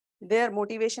Their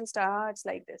motivation starts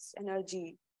like this: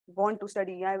 energy, want to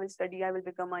study, I will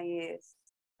become IAS.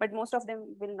 But most of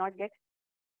them will not get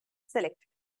selected.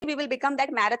 We will become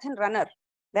that marathon runner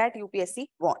that UPSC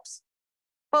wants.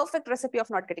 Perfect recipe of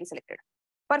not getting selected.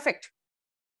 Perfect.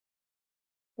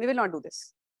 We will not do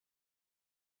this.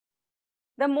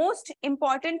 The most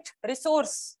important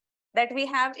resource that we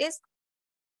have is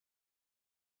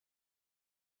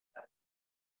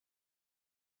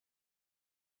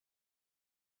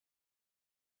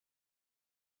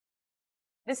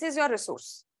this is your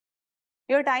resource.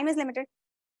 Your time is limited.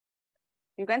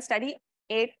 You can study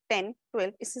 8, 10,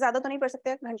 12. इससे ज़्यादा तो नहीं पढ़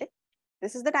सकते घंटे.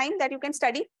 This is the time that you can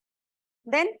study.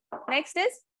 Then next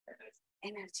is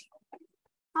energy.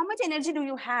 How much energy do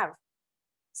you have?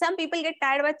 Some people get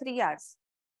tired by 3 hours.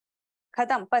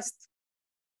 खत्म, पस्त.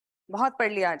 बहुत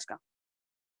पढ़ लिया आज का.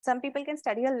 Some people can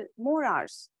study more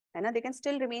hours. है ना? They can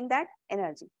still remain that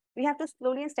energy. We have to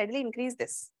slowly and steadily increase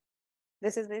this.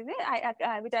 This is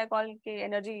which I call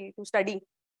energy to study.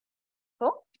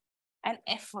 So, an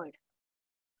effort.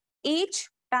 Each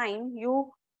time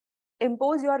you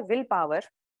impose your willpower,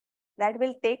 that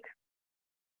will take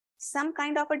some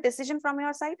kind of a decision from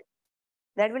your side.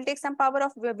 That will take some power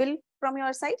of will from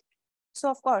your side. So,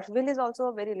 of course, will is also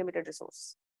a very limited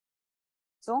resource.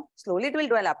 So, slowly it will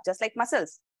develop, just like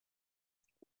muscles.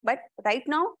 But right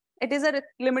now, it is a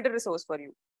limited resource for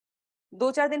you.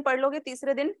 2-4 दिन पढ़ लोगे,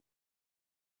 तीसरे दिन.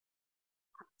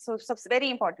 So, it's a very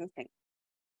important thing.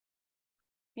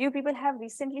 You people have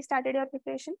recently started your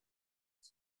preparation.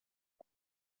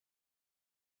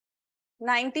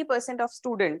 90% of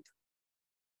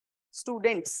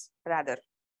students rather,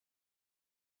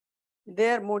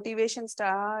 their motivation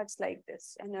starts like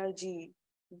this: energy,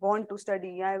 want to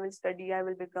study, I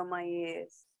will become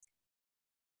IAS.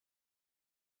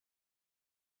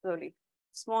 Slowly,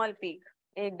 small peak.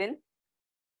 एक दिन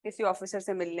किसी officer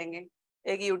से मिल लेंगे,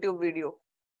 एक YouTube video.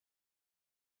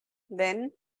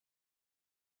 Then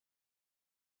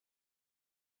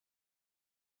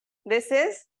this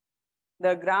is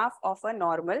the graph of a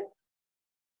normal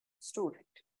student.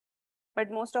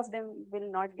 But most of them will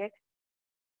not get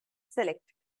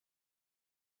selected.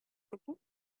 Okay?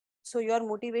 So your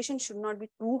motivation should not be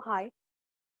too high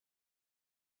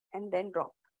and then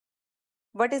drop.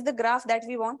 What is the graph that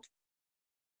we want?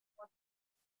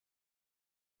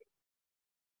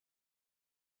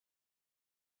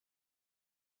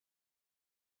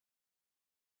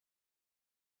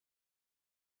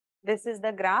 This is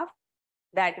the graph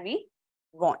that we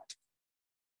want.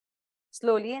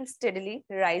 Slowly and steadily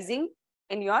rising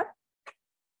in your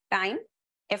time,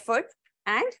 effort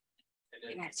and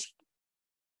energy.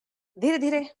 धीरे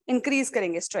धीरे increase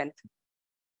करेंगे strength.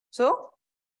 So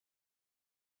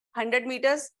 100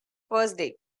 meters first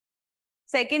day.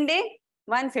 Second day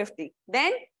 150.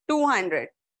 Then 200.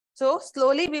 So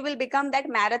slowly we will become that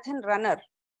marathon runner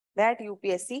that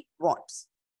UPSC wants.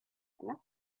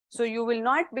 So you will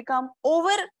not become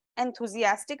over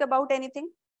enthusiastic about anything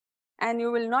and you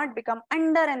will not become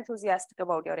under enthusiastic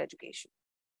about your education.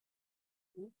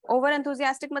 Over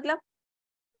enthusiastic मतलब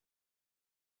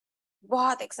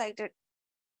बहुत excited,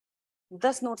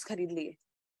 10 notes खरीद लिए,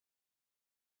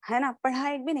 है ना? पढ़ा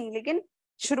एक भी नहीं, लेकिन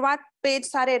शुरुआत पेज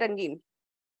सारे रंगीन.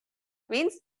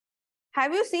 Means,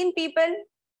 have you seen people,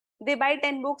 they buy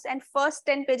 10 books and first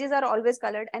 10 pages are always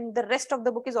colored and the rest of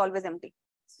the book is always empty?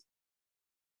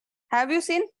 Have you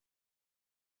seen?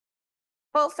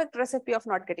 Perfect recipe of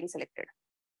not getting selected.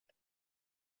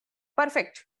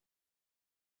 Perfect.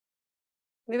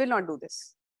 We will not do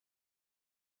this.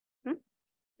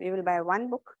 We will buy one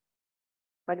book,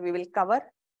 but we will cover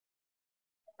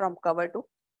from cover to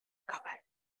cover.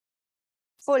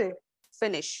 Full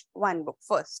finish one book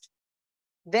first.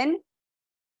 Then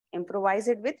improvise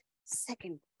it with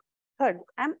second book, third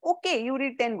book. I'm okay, you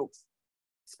read 10 books.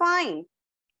 It's fine.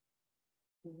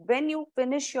 When you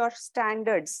finish your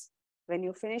standards, when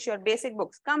you finish your basic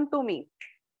books, come to me.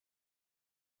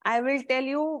 I will tell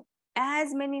you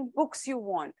as many books you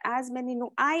want, as many.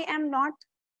 No, I am not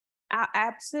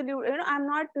absolute, I'm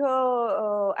not,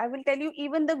 I will tell you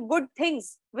even the good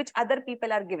things which other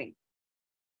people are giving.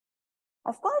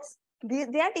 Of course, they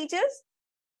are teachers.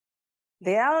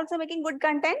 They are also making good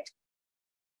content.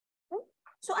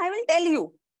 So I will tell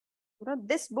you,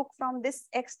 this book from this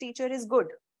X teacher is good.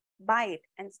 Buy it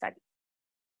and study.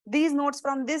 These notes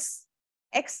from this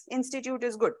X institute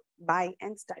is good. Buy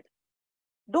and study.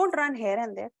 Don't run here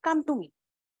and there. Come to me.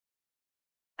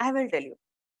 I will tell you.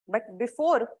 But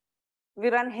before we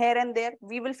run here and there,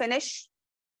 we will finish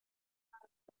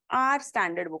our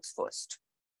standard books first.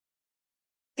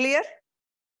 Clear?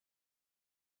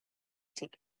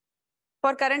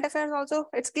 For current affairs also,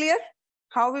 it's clear.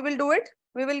 How we will do it?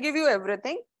 We will give you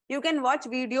everything. You can watch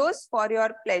videos for your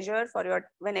pleasure, for your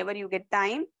whenever you get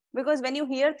time, because when you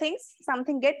hear things,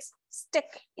 something gets stuck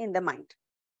in the mind.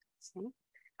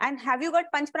 And have you got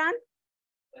Panchpran?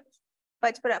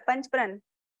 Panchpran.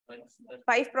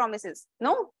 5 promises.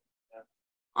 No?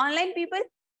 Online people?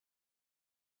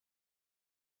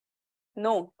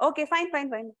 No. Okay, fine.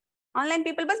 Online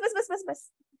people,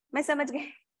 बस मैं समझ गई.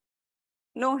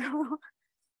 No.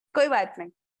 कोई बात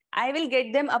नहीं. I will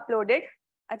get them uploaded.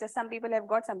 Achha, some people have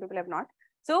got, some people have not.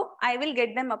 So I will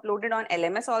get them uploaded on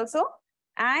LMS also.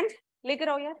 And लेकर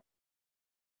आओ यार.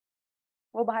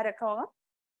 वो बाहर रखा होगा.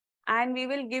 And we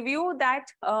will give you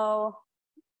that,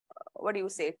 what do you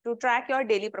say, to track your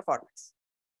daily performance.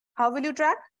 How will you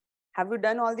track? Have you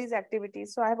done all these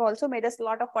activities? So I have also made a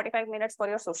slot of 45 minutes for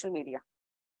your social media.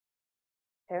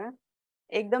 है?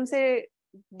 एकदम से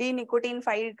D-nicotine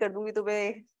file कर दूंगी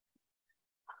तुम्हें.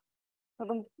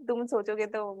 तुम सोचोगे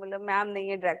तो मतलब मैम नहीं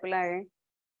है, ड्रैकुला है.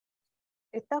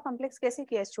 इतना कॉम्प्लेक्स कैसे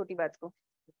किया इस छोटी बात को?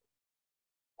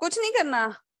 कुछ नहीं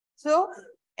करना. So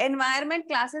environment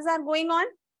classes are going on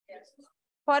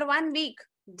for 1 week.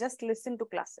 Just listen to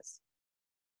classes.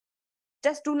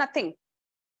 Just do nothing.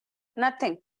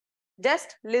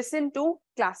 Just listen to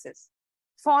classes.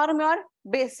 Form your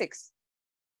basics.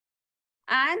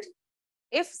 And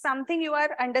if something you are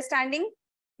understanding,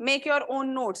 make your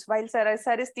own notes while sir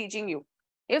is teaching you.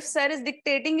 If sir is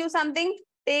dictating you something,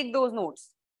 take those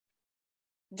notes.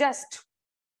 Just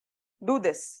do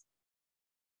this.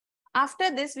 After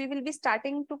this, we will be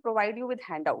starting to provide you with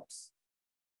handouts.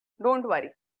 Don't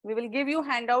worry. We will give you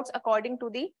handouts according to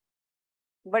the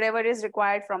whatever is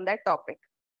required from that topic.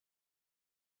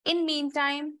 In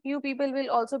meantime, you people will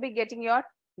also be getting your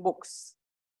books.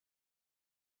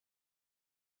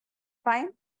 Fine.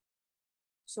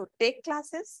 So take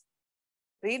classes,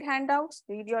 read handouts,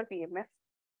 read your PMF.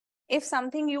 If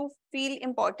something you feel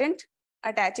important,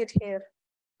 attach it here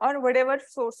or whatever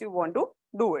source you want to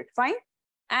do it. Fine.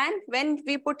 And when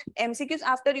we put MCQs,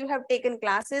 after you have taken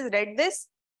classes, read this,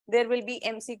 there will be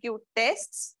MCQ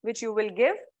tests which you will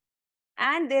give,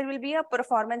 and there will be a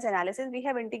performance analysis. We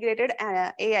have integrated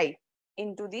AI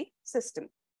into the system.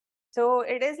 So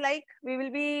it is like we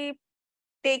will be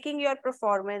taking your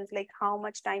performance, like how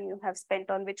much time you have spent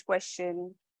on which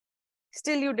question,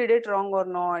 still you did it wrong or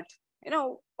not, you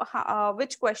know,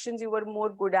 which questions you were more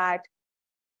good at.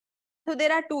 So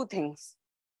there are 2 things.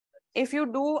 If you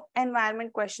do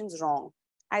environment questions wrong,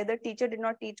 either teacher did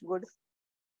not teach good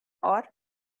or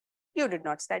you did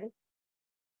not study.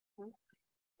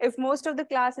 If most of the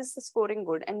class is scoring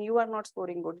good and you are not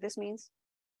scoring good, this means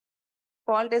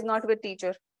fault is not with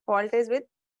teacher, fault is with.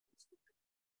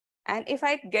 And if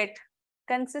I get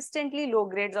consistently low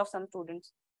grades of some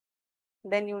students,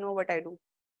 then you know what I do.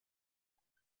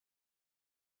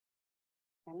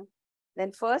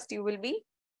 Then first you will be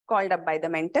called up by the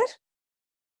mentor.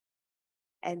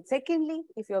 And secondly,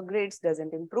 if your grades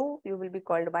doesn't improve, you will be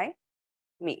called by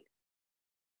me.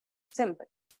 Simple.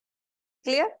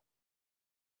 Clear?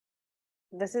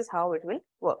 This is how it will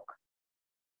work.